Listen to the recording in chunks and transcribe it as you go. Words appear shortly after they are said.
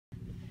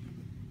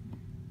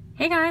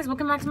Hey guys,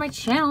 welcome back to my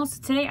channel.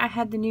 So today I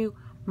had the new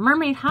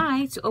Mermaid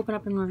High to open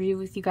up and review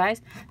with you guys.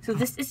 So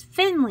this is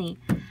Finley.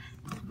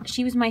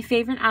 She was my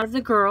favorite out of the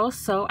girls,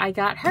 so I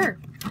got her.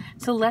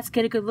 So let's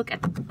get a good look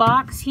at the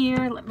box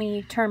here. Let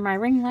me turn my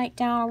ring light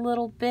down a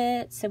little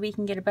bit so we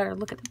can get a better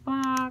look at the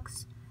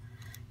box.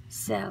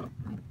 So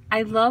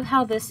I love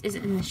how this is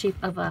in the shape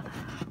of a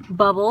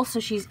bubble. So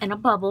she's in a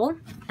bubble,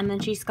 and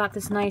then she's got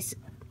this nice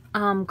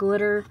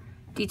glitter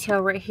detail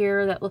right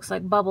here that looks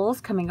like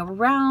bubbles coming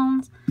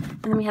around.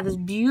 And then we have this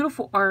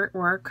beautiful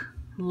artwork.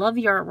 Love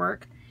the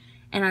artwork.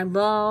 And I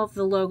love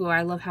the logo.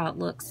 I love how it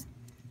looks.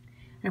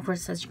 And of course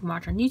it says you can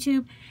watch on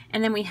YouTube.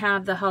 And then we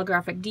have the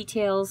holographic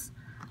details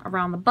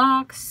around the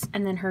box.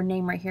 And then her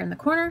name right here in the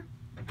corner.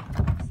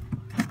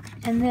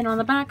 And then on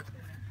the back,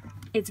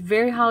 it's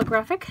very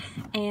holographic.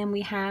 And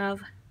we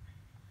have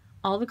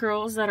all the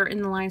girls that are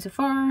in the line so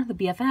far, the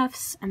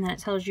BFFs. And then it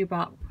tells you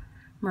about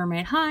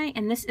Mermaid High,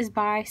 and this is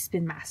by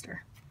Spin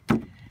Master.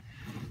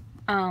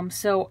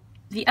 So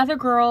the other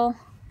girl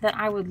that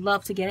I would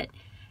love to get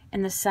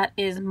in the set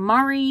is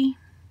Mari,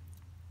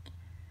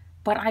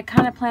 but I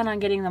kind of plan on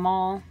getting them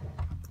all.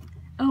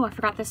 Oh, I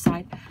forgot this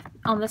side.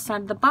 On this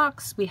side of the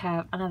box, we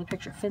have another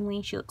picture of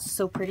Finley. She looks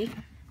so pretty.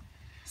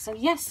 So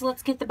yes,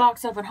 let's get the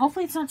box open.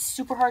 Hopefully it's not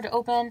super hard to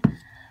open.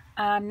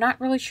 I'm not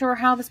really sure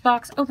how this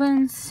box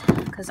opens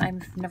because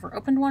I've never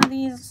opened one of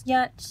these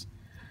yet,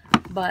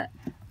 but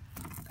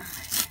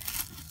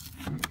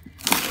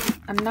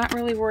I'm not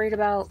really worried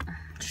about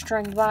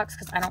destroying the box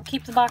because I don't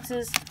keep the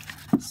boxes,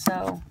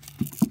 so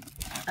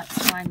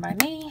that's fine by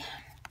me.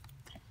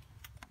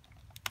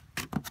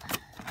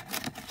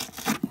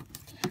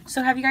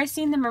 So have you guys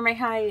seen the Mermaid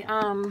High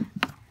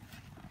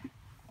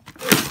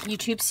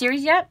YouTube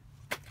series yet?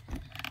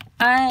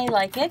 I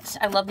like it.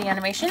 I love the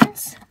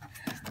animations.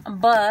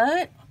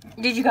 But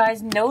did you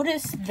guys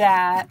notice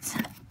that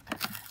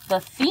the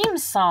theme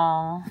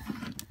song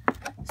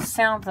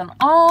sounds an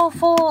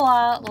awful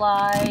lot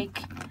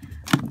like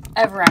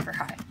Ever After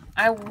High?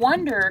 I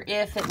wonder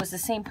if it was the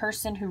same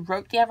person who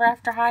wrote the Ever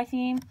After High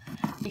theme,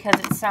 because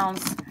it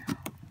sounds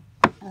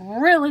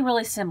really,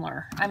 really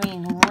similar. I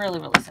mean, really,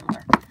 really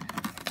similar.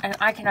 And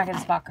I cannot get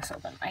this box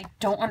open. I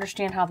don't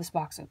understand how this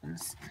box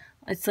opens.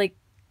 It's like,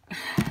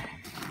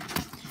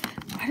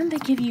 why don't they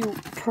give you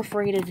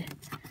perforated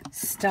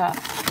stuff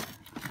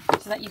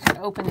so that you can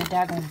open the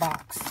daggone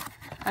box?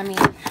 I mean,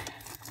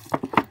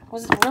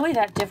 was it really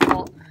that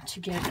difficult to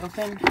get it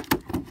open?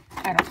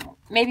 I don't know.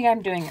 Maybe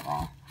I'm doing it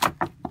wrong.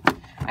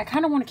 I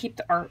kind of want to keep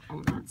the art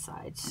on that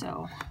side,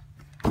 so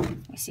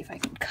let me see if I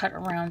can cut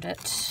around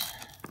it.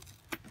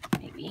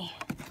 Maybe.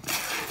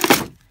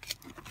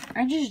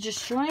 I'm just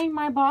destroying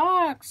my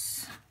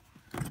box.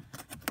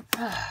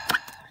 I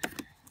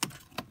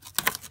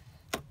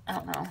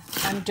don't know.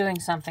 I'm doing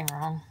something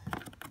wrong.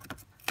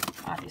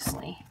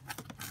 Obviously.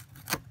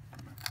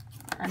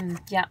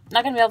 Yeah,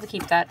 not going to be able to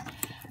keep that.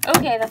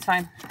 Okay, that's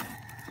fine.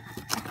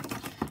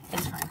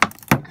 It's fine.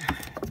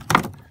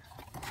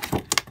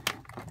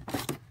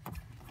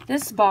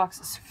 This box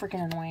is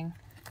freaking annoying.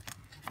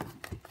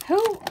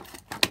 Who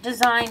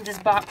designed this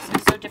box and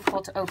it's so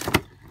difficult to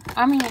open?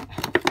 I mean,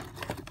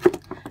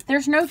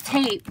 there's no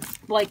tape,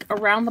 like,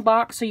 around the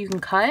box so you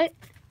can cut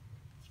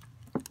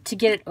to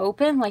get it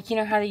open. Like, you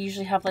know how they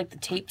usually have, like, the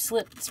tape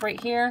slips right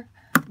here?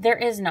 There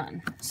is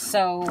none.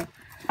 So,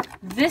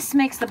 this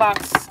makes the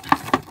box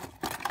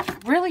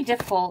really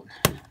difficult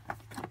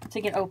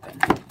to get open.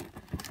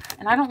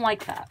 And I don't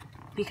like that,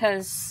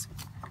 because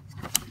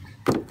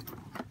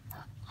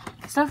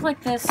stuff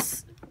like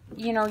this,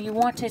 you know, you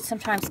want to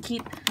sometimes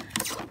keep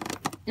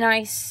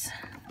nice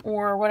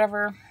or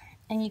whatever,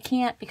 and you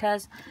can't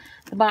because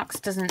the box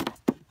doesn't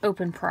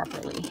open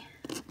properly.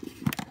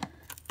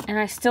 And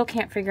I still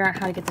can't figure out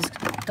how to get this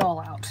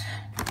doll out.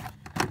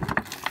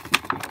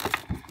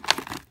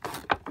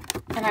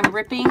 And I'm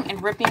ripping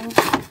and ripping,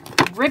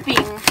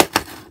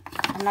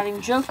 I'm not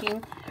even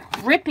joking,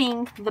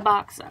 ripping the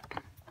box up.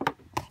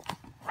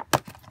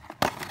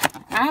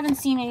 I haven't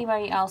seen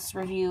anybody else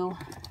review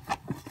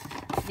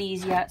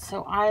these yet,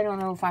 so I don't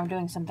know if I'm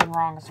doing something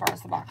wrong as far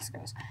as the box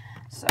goes.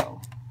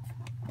 So,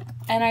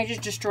 and I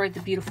just destroyed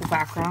the beautiful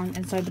background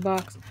inside the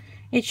box.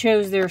 It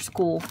shows their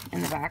school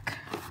in the back.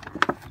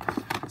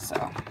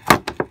 So,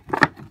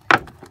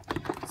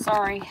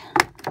 sorry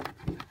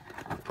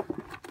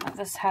that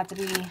this had to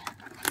be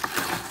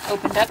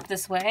opened up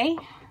this way.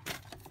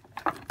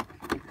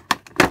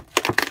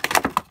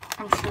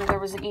 I'm sure there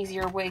was an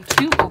easier way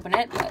to open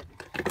it, but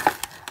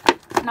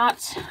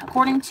not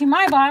according to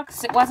my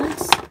box. It wasn't.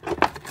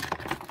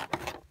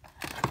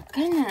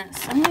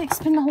 Goodness, I'm gonna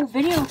spend the whole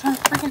video trying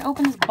to freaking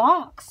open this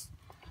box.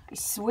 I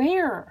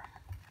swear.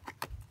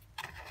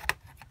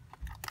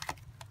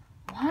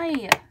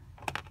 Why?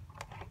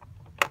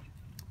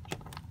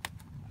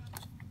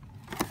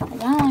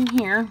 While I'm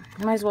here,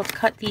 I might as well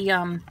cut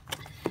the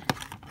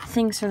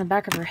things from the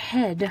back of her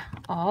head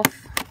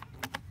off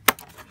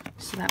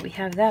so that we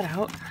have that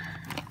out.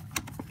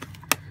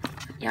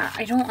 Yeah,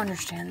 I don't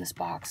understand this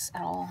box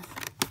at all.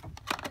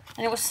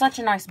 And it was such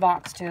a nice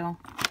box too.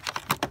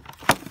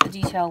 The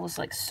detail was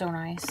like so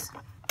nice.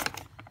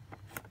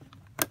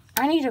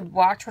 I need to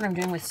watch what I'm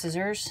doing with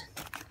scissors,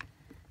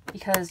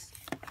 because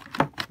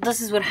this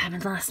is what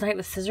happened last night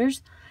with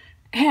scissors,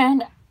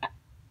 and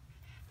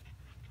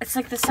it's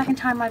like the second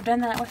time I've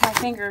done that with my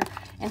finger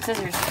and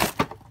scissors.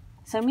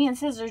 So me and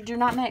scissors do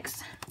not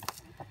mix,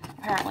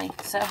 apparently.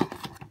 So,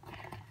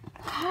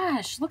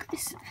 gosh, look at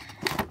this.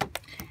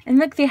 And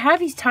look, they have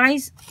these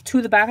ties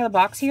to the back of the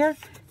box here,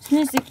 so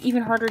it's like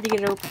even harder to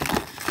get it open.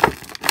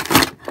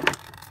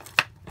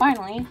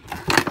 Finally.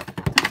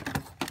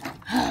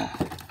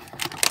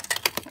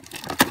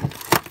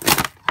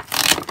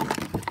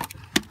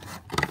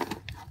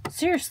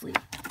 Seriously.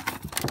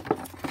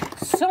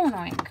 So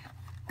annoying.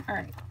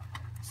 Alright.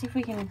 See if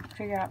we can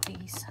figure out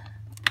these.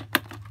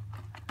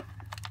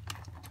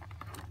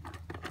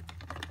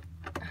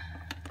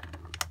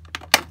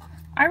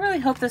 I really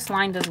hope this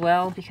line does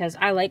well, because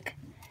I like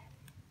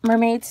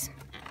Mermaids.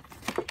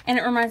 And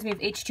it reminds me of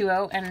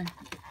H2O, and,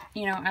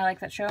 you know, I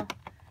like that show.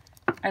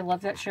 I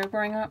loved that show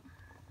growing up.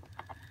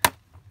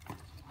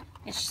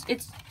 It's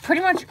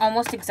pretty much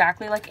almost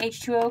exactly like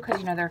H2O, because,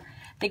 you know,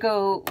 they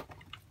go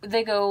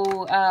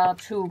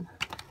to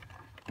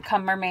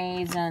become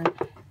mermaids, and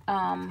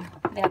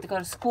they have to go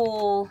to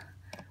school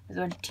with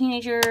a bunch of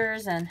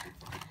teenagers, and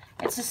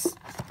it's just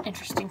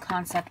interesting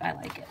concept. I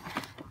like it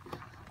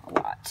a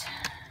lot.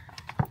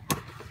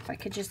 If I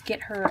could just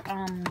get her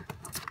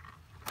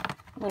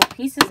little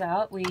pieces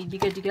out, we'd be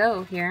good to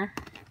go here.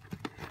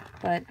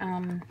 But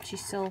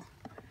she's still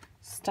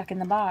stuck in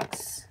the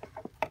box.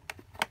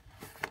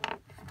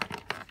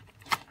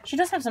 She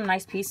does have some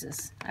nice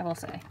pieces, I will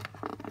say.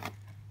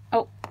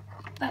 Oh,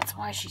 that's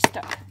why she's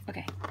stuck.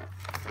 Okay.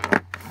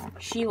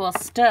 She was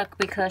stuck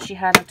because she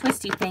had a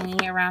twisty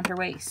thingy around her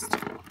waist.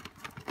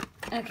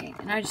 Okay,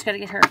 and I just gotta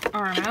get her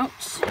arm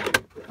out.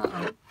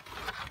 Uh-oh.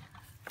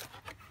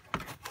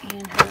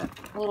 And her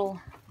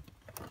little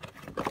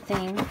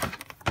thing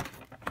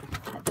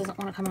that doesn't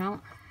want to come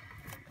out.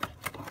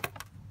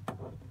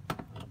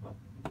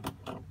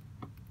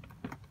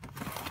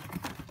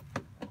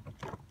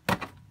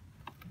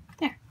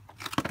 There.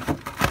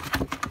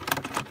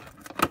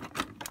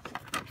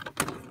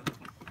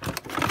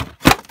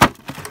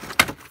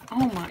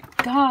 Oh my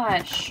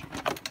gosh.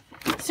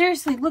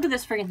 Seriously, look at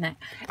this freaking thing.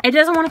 It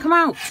doesn't want to come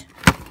out.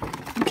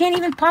 You can't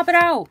even pop it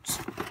out.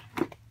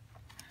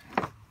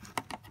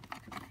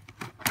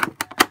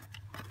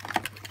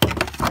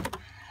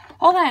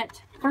 All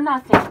that for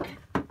nothing.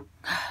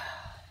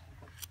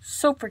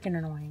 So freaking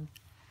annoying.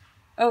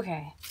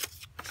 Okay.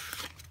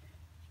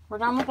 We're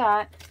done with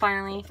that,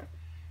 finally.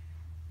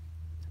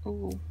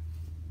 Ooh.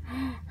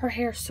 Her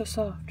hair is so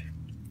soft.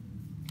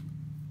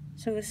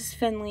 So this is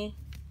Finley.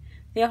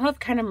 They all have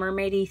kind of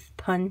mermaidy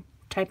pun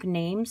type of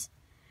names.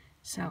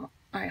 So,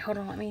 alright, hold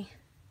on, let me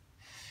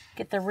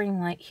get the ring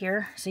light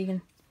here so you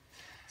can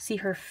see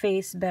her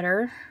face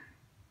better.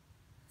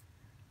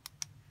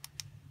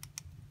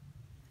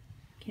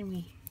 Can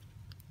we?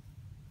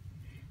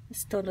 It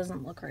still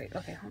doesn't look right.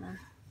 Okay, hold on.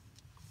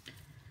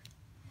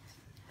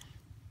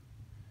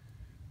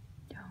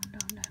 Down.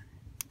 There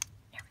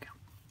we go.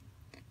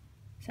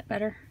 Is that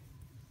better?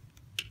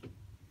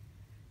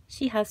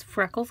 She has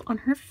freckles on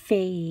her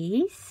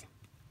face.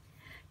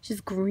 She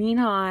has green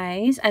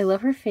eyes. I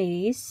love her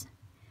face.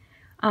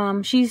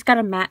 She's got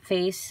a matte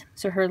face,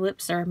 so her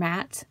lips are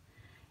matte.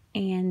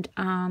 And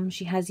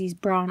she has these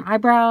brown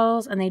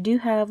eyebrows, and they do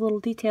have little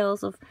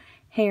details of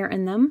hair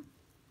in them.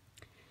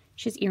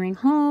 She has earring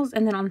holes,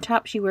 and then on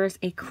top she wears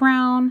a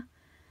crown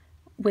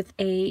with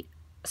a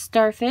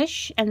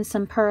starfish and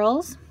some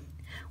pearls,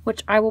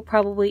 which I will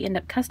probably end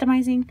up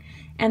customizing.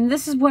 And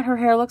this is what her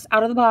hair looks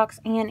out of the box,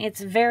 and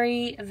it's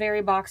very,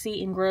 very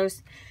boxy and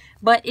gross,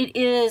 but it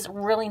is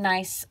really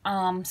nice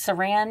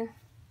saran.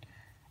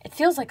 It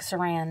feels like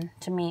saran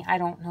to me. I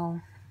don't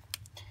know.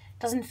 It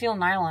doesn't feel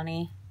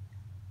nylon-y,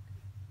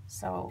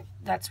 so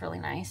that's really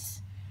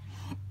nice.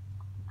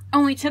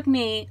 Only took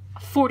me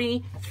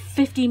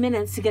 40-50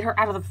 minutes to get her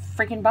out of the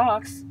freaking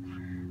box.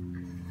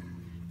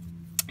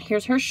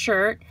 Here's her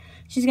shirt.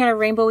 She's got a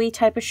rainbowy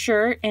type of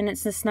shirt, and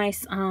it's this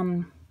nice,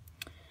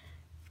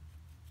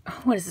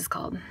 what is this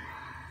called?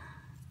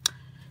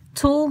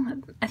 Tulle?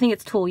 I think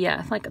it's tulle,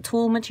 yeah. Like a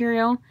tulle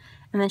material.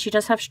 And then she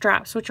does have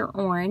straps, which are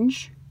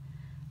orange.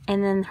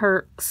 And then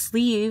her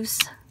sleeves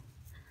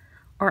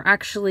are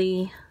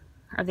actually,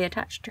 are they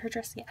attached to her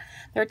dress? Yeah,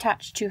 they're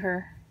attached to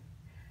her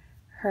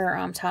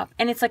top.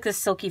 And it's like this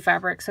silky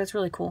fabric, so it's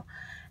really cool.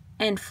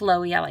 And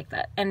flowy, I like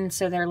that. And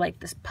so they're like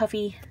this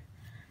puffy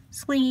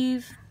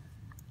sleeve.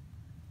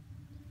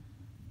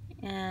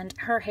 And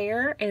her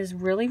hair is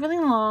really, really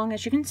long,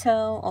 as you can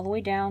tell, all the way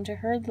down to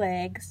her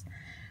legs,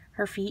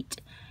 her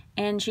feet.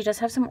 And she does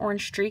have some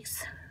orange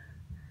streaks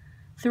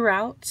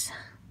throughout.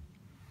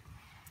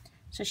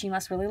 So she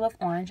must really love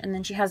orange. And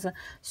then she has a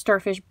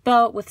starfish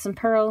belt with some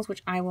pearls,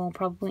 which I will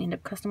probably end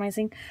up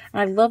customizing.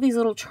 And I love these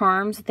little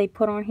charms that they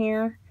put on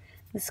here.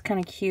 This is kind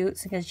of cute,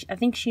 because I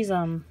think she's,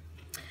 I'm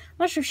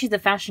not sure if she's the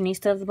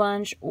fashionista of the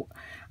bunch.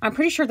 I'm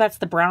pretty sure that's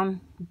the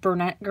brown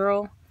brunette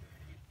girl,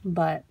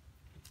 but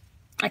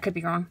I could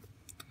be wrong.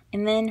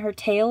 And then her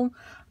tail,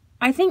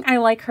 I think I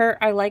like her.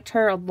 I liked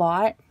her a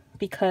lot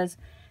because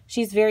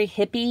she's very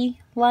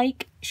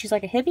hippie-like. She's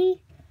like a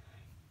hippie.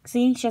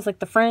 See, she has like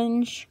the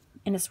fringe,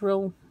 and it's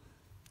real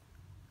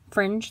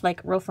fringe, like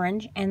real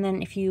fringe. And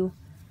then if you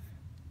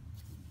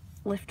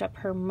lift up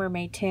her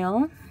mermaid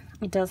tail,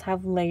 it does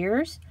have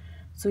layers.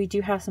 So we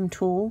do have some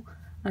tulle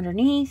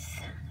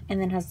underneath, and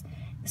then has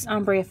this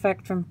ombre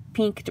effect from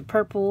pink to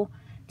purple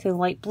to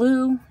light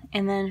blue.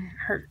 And then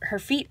her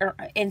feet are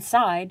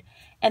inside,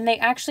 and they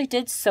actually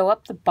did sew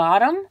up the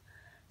bottom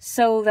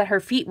so that her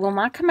feet will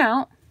not come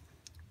out.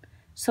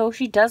 So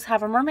she does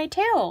have a mermaid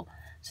tail.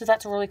 So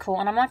that's really cool.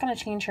 And I'm not going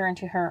to change her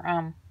into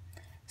her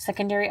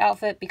secondary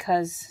outfit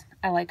because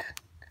I like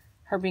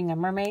her being a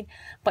mermaid.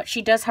 But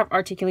she does have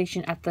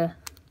articulation at the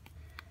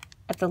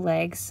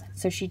legs,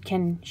 so she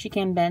can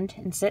bend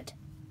and sit.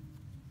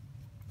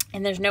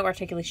 And there's no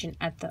articulation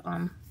at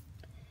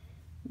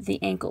the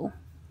ankle,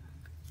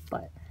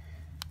 but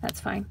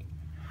that's fine.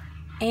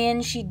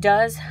 And she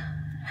does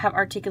have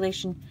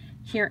articulation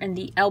here in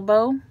the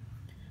elbow,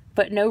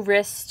 but no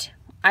wrist.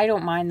 I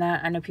don't mind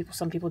that. I know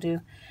some people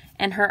do.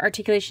 And her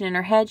articulation in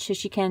her head, so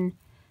she can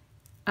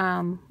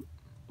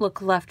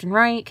look left and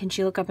right. Can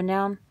she look up and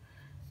down?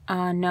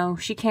 No,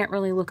 she can't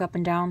really look up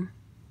and down,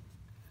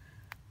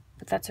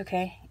 but that's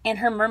okay. And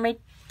her mermaid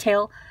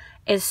tail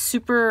is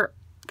super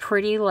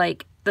pretty.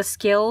 Like the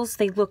scales,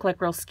 they look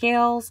like real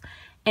scales,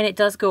 and it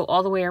does go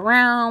all the way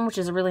around, which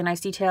is a really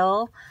nice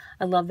detail.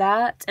 I love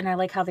that, and I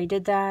like how they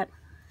did that.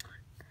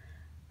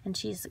 And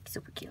she's like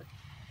super cute.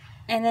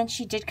 And then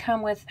she did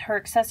come with her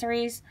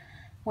accessories,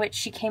 which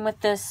she came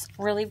with this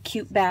really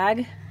cute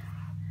bag,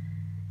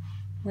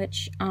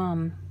 which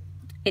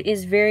it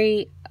is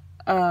very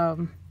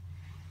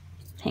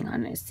hang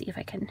on, let's see if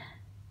I can.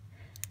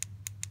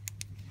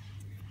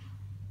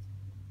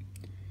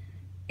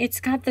 It's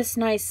got this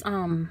nice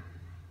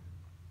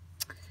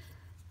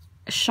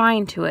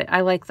shine to it.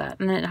 I like that.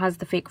 And then it has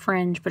the fake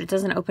fringe, but it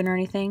doesn't open or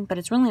anything, but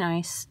it's really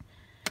nice.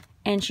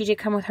 And she did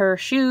come with her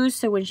shoes,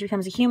 so when she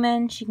becomes a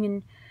human, she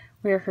can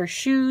wear her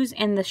shoes.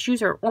 And the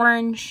shoes are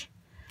orange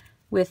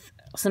with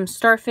some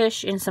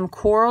starfish and some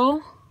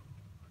coral.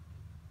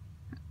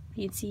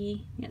 You can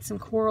see, you got some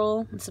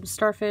coral and some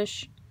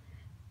starfish.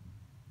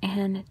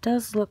 And it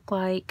does look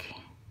like,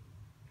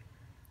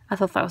 I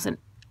thought that was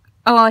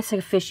oh, it's like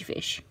a fishy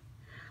fish.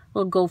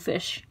 Little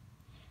goldfish.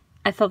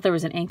 I thought there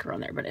was an anchor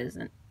on there, but it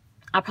isn't.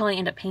 I'll probably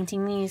end up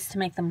painting these to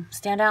make them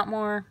stand out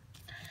more.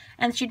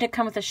 And she did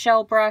come with a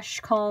shell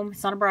brush comb.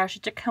 It's not a brush,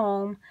 it's a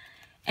comb.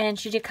 And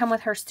she did come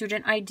with her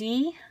student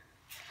ID,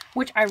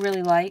 which I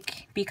really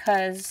like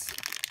because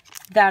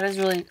that is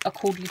really a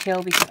cool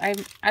detail, because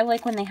I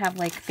like when they have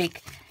like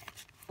fake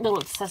little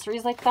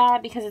accessories like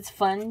that, because it's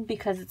fun,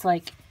 because it's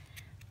like,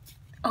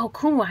 oh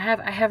cool, I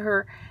have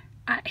her,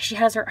 she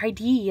has her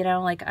ID, you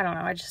know, like, I don't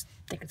know, I just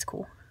think it's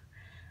cool.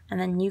 And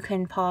then you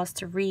can pause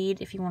to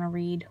read if you want to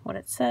read what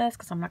it says,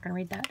 because I'm not going to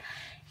read that.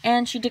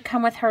 And she did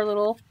come with her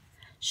little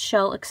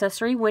shell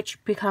accessory,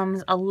 which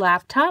becomes a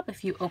laptop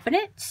if you open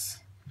it.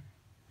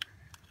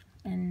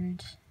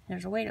 And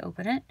there's a way to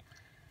open it.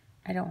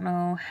 I don't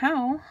know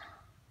how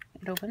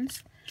it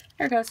opens.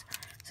 There it goes.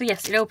 So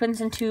yes, it opens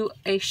into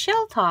a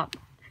shell top.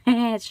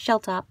 It's a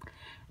shell top.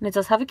 And it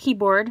does have a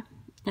keyboard.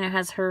 And it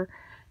has her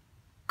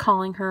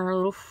calling her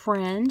little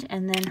friend.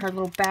 And then her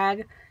little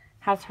bag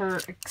has her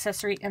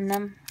accessory in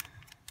them,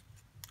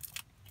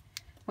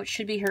 which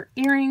should be her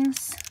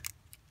earrings.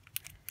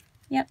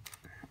 Yep.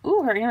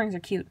 Ooh, her earrings are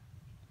cute.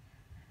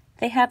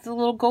 They have the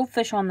little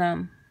goldfish on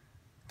them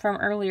from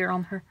earlier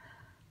on her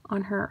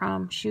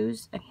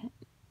shoes.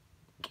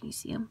 Can you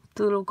see them?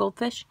 The little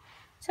goldfish.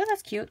 So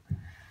that's cute.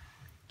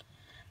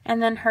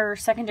 And then her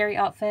secondary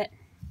outfit.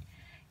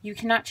 You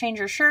cannot change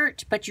her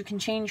shirt, but you can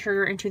change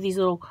her into these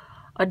little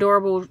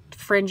adorable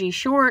fringy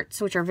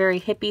shorts, which are very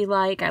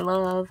hippie-like. I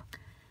love.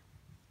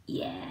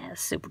 Yeah,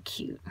 super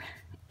cute.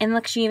 And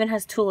look, she even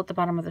has tulle at the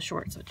bottom of the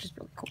shorts, which is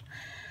really cool.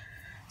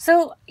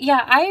 So,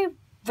 yeah, I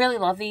really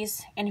love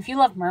these. And if you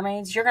love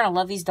mermaids, you're going to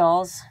love these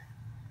dolls.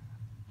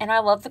 And I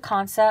love the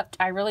concept.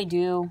 I really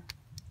do.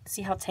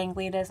 See how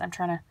tangly it is? I'm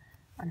trying to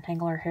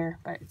untangle her hair,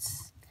 but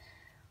it's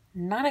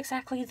not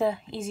exactly the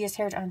easiest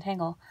hair to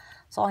untangle.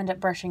 So I'll end up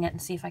brushing it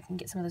and see if I can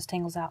get some of those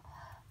tangles out.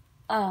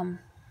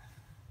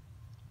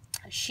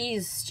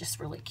 She's just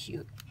really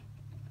cute.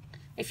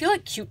 If you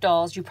like cute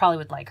dolls, you probably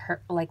would like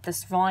her, like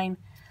this line.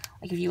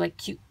 Like if you like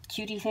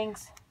cutie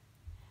things.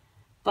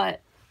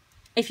 But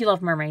if you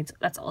love mermaids,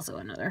 that's also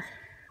another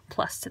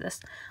plus to this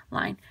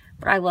line.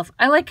 But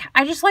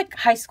I just like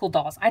high school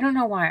dolls. I don't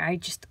know why.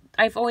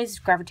 I've always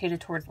gravitated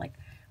towards, like,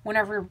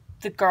 whenever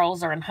the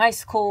girls are in high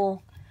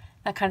school,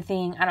 that kind of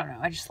thing. I don't know.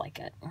 I just like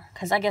it.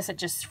 Because I guess it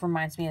just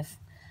reminds me of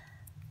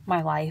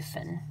my life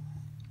and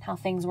how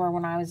things were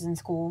when I was in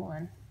school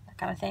and that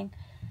kind of thing.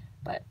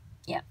 But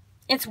yeah.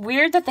 It's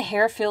weird that the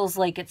hair feels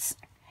like it's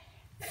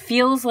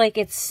like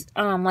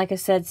I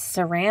said,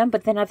 saran,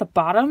 but then at the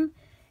bottom,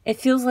 it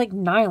feels like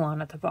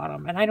nylon at the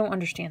bottom, and I don't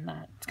understand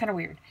that. It's kind of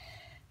weird.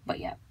 But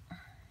yeah.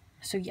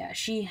 So yeah,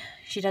 she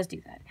does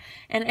do that.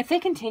 And if they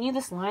continue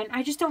this line,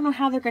 I just don't know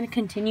how they're going to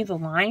continue the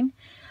line.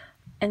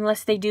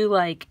 unless they do,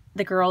 like,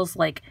 the girls,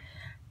 like,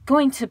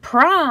 going to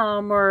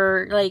prom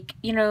or, like,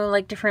 you know,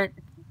 like, different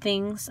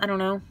things. I don't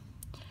know.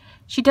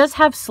 She does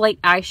have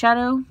slight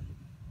eyeshadow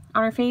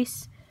on her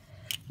face.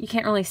 You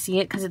can't really see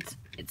it because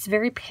it's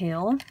very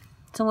pale.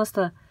 It's almost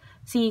a...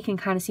 See, you can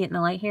kind of see it in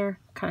the light here.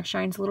 Kind of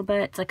shines a little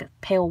bit. It's like a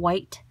pale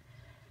white,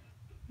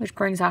 which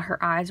brings out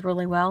her eyes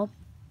really well,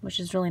 which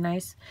is really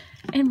nice.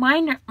 And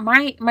mine,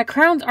 my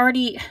crown's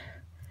already...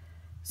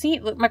 See,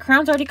 look, my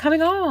crown's already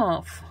coming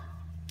off.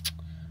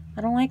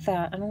 I don't like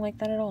that. I don't like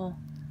that at all.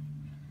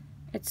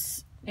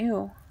 It's...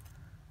 Ew.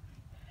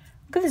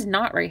 Look at this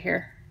knot right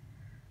here.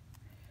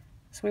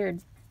 It's weird.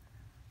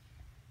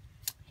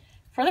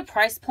 For the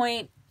price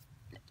point,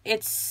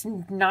 it's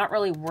not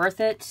really worth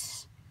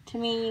it to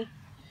me.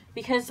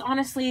 Because,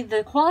 honestly,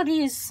 the quality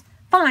is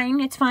fine.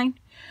 It's fine.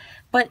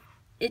 But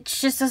it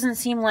just doesn't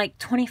seem like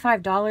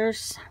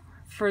 $25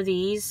 for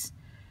these.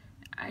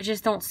 I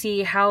just don't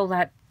see how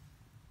that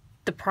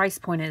the price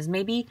point is.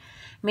 Maybe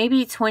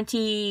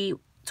 $20 or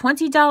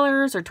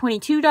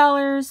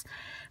 $22.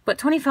 But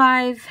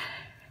 $25...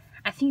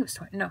 I think it was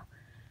 20... No.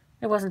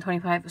 It wasn't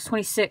 $25. It was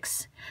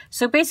 $26.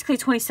 So, basically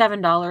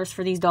 $27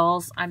 for these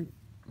dolls. I'm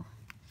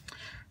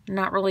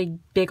not really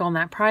big on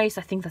that price.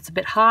 I think that's a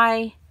bit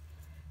high.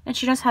 And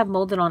she does have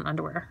molded on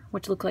underwear,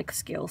 which look like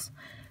scales,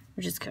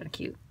 which is kind of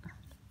cute.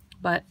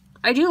 But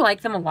I do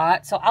like them a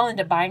lot, so I'll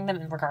end up buying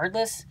them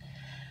regardless.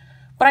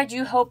 But I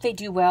do hope they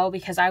do well,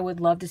 because I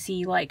would love to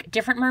see, like,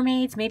 different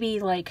mermaids.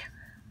 Maybe, like,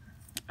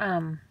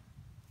 some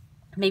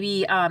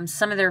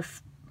of their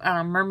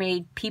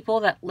mermaid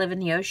people that live in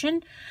the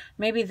ocean.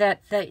 Maybe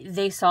that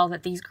they saw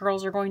that these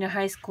girls are going to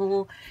high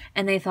school,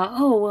 and they thought,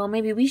 oh, well,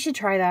 maybe we should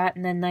try that.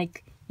 And then,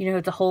 like, you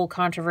know, the whole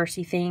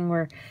controversy thing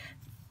where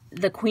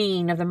the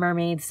queen of the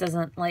mermaids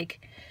doesn't, like,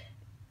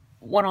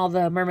 want all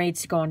the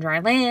mermaids to go on dry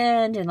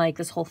land, and, like,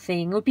 this whole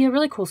thing. It would be a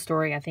really cool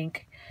story, I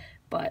think.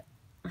 But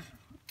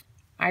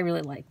I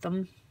really like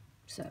them.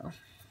 So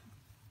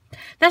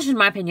that's just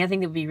my opinion. I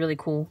think it would be really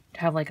cool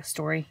to have, like, a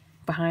story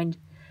behind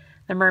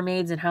the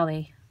mermaids and how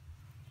they,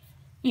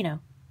 you know,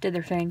 did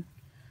their thing.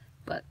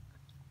 But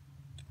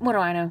what do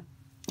I know?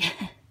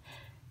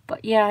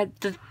 But yeah,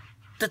 the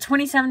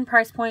 $27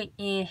 price point,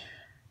 the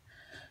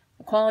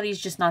quality is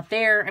just not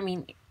there. I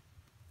mean,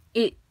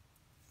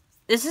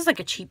 this is like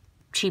a cheap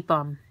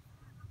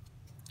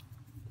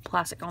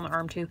plastic on the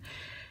arm too,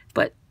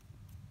 but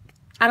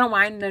I don't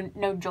mind the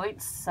no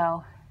joints.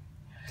 So,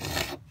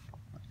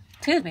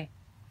 excuse me.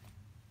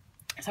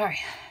 Sorry.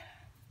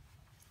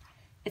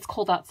 It's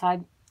cold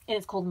outside, and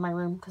it's cold in my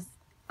room because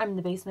I'm in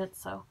the basement.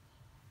 So,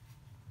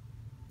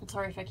 I'm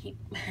sorry if I keep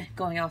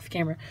going off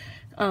camera.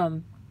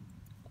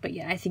 But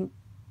yeah, I think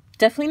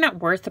definitely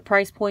not worth the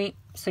price point.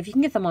 So if you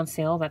can get them on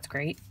sale, that's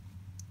great.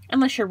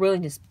 Unless you're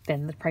willing to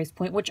spend the price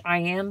point, which I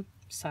am,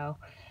 so.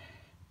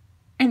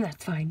 And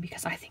that's fine,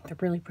 because I think they're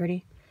really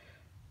pretty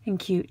and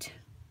cute.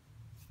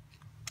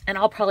 And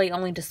I'll probably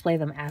only display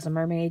them as a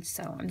mermaid,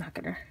 so I'm not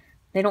gonna...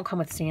 They don't come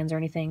with stands or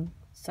anything,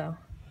 so.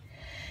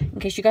 In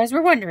case you guys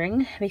were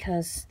wondering,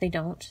 because they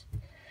don't.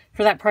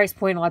 For that price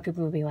point, a lot of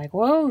people will be like,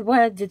 whoa,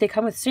 what? Did they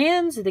come with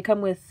stands? Did they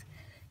come with,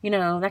 you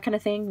know, that kind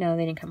of thing? No,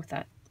 they didn't come with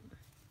that.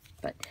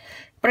 But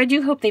I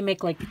do hope they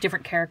make, like,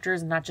 different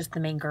characters and not just the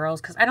main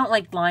girls. Because I don't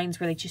like lines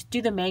where they just do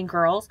the main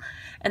girls.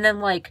 And then,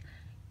 like,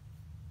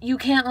 you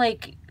can't,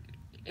 like,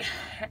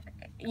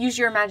 use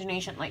your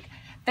imagination. Like,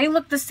 they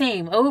look the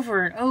same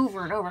over and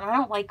over and over. And I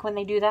don't like when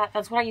they do that.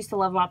 That's what I used to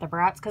love about the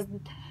Brats. Because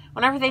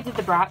whenever they did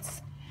the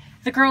Brats,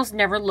 the girls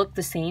never looked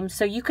the same.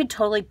 So you could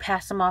totally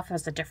pass them off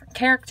as a different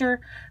character.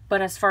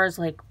 But as far as,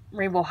 like,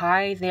 Rainbow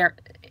High,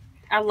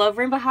 I love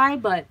Rainbow High,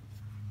 but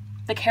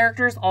the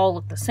characters all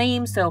look the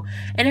same. So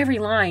in every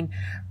line,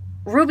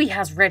 Ruby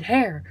has red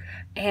hair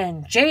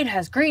and Jade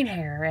has green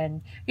hair,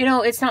 and, you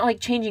know, it's not like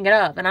changing it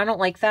up. And I don't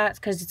like that,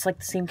 because it's like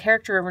the same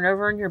character over and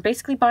over, and you're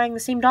basically buying the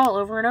same doll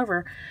over and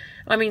over.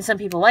 I mean, some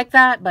people like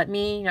that, but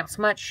me, not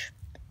so much,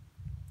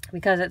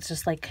 because it's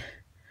just like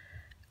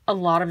a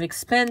lot of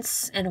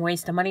expense and a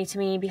waste of money to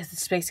me, because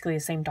it's basically the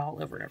same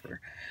doll over and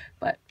over.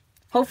 But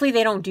hopefully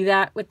they don't do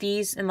that with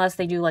these, unless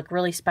they do, like,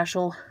 really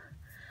special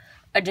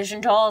edition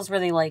dolls where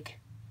they, like,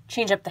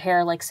 change up the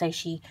hair. Like, say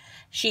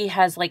she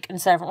has, like,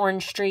 instead of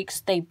orange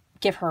streaks, they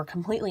give her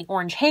completely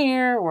orange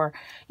hair, or,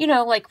 you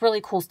know, like,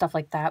 really cool stuff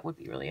like that would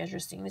be really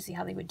interesting to see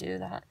how they would do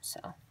that. So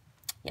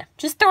yeah,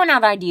 just throwing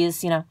out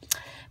ideas, you know.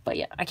 But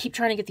yeah, I keep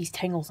trying to get these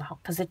tangles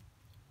out because it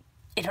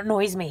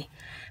annoys me.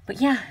 But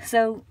yeah,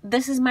 so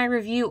this is my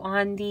review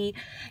on the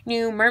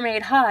new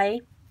Mermaid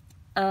High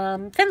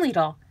Finly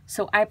doll.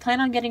 So I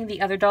plan on getting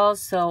the other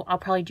dolls, so I'll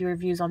probably do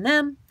reviews on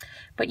them.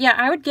 But yeah,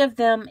 I would give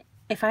them,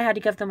 if I had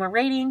to give them a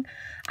rating,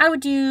 I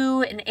would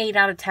do an 8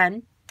 out of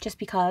 10, just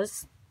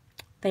because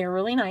they are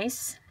really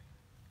nice.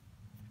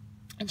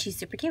 And she's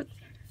super cute.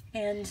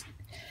 And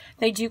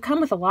they do come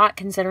with a lot,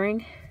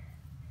 considering.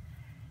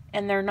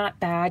 And they're not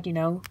bad, you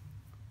know,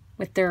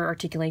 with their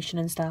articulation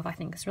and stuff. I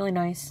think it's really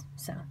nice.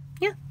 So,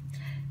 yeah.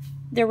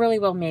 They're really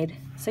well made.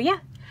 So, yeah.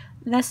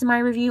 This is my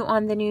review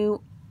on the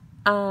new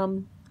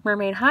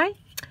Mermaid High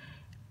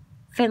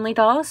Finley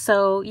doll.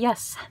 So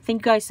yes,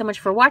 thank you guys so much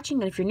for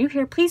watching. And if you're new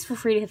here, please feel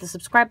free to hit the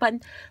subscribe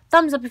button.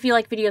 Thumbs up if you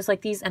like videos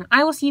like these. And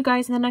I will see you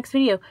guys in the next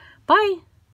video. Bye!